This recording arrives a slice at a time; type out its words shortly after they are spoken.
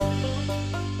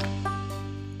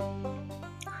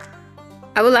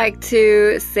I would like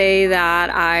to say that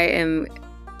I am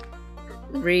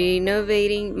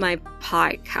renovating my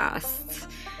podcast,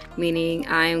 meaning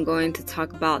I am going to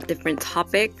talk about different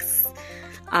topics.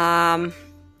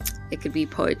 It could be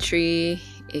poetry,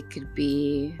 it could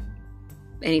be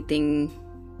anything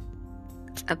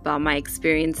about my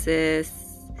experiences,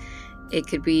 it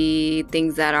could be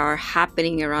things that are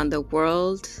happening around the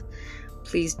world.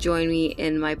 Please join me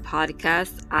in my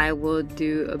podcast. I will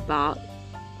do about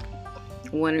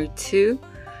 1 or 2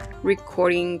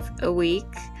 recordings a week.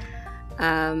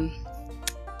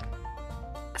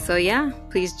 So yeah,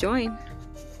 please join.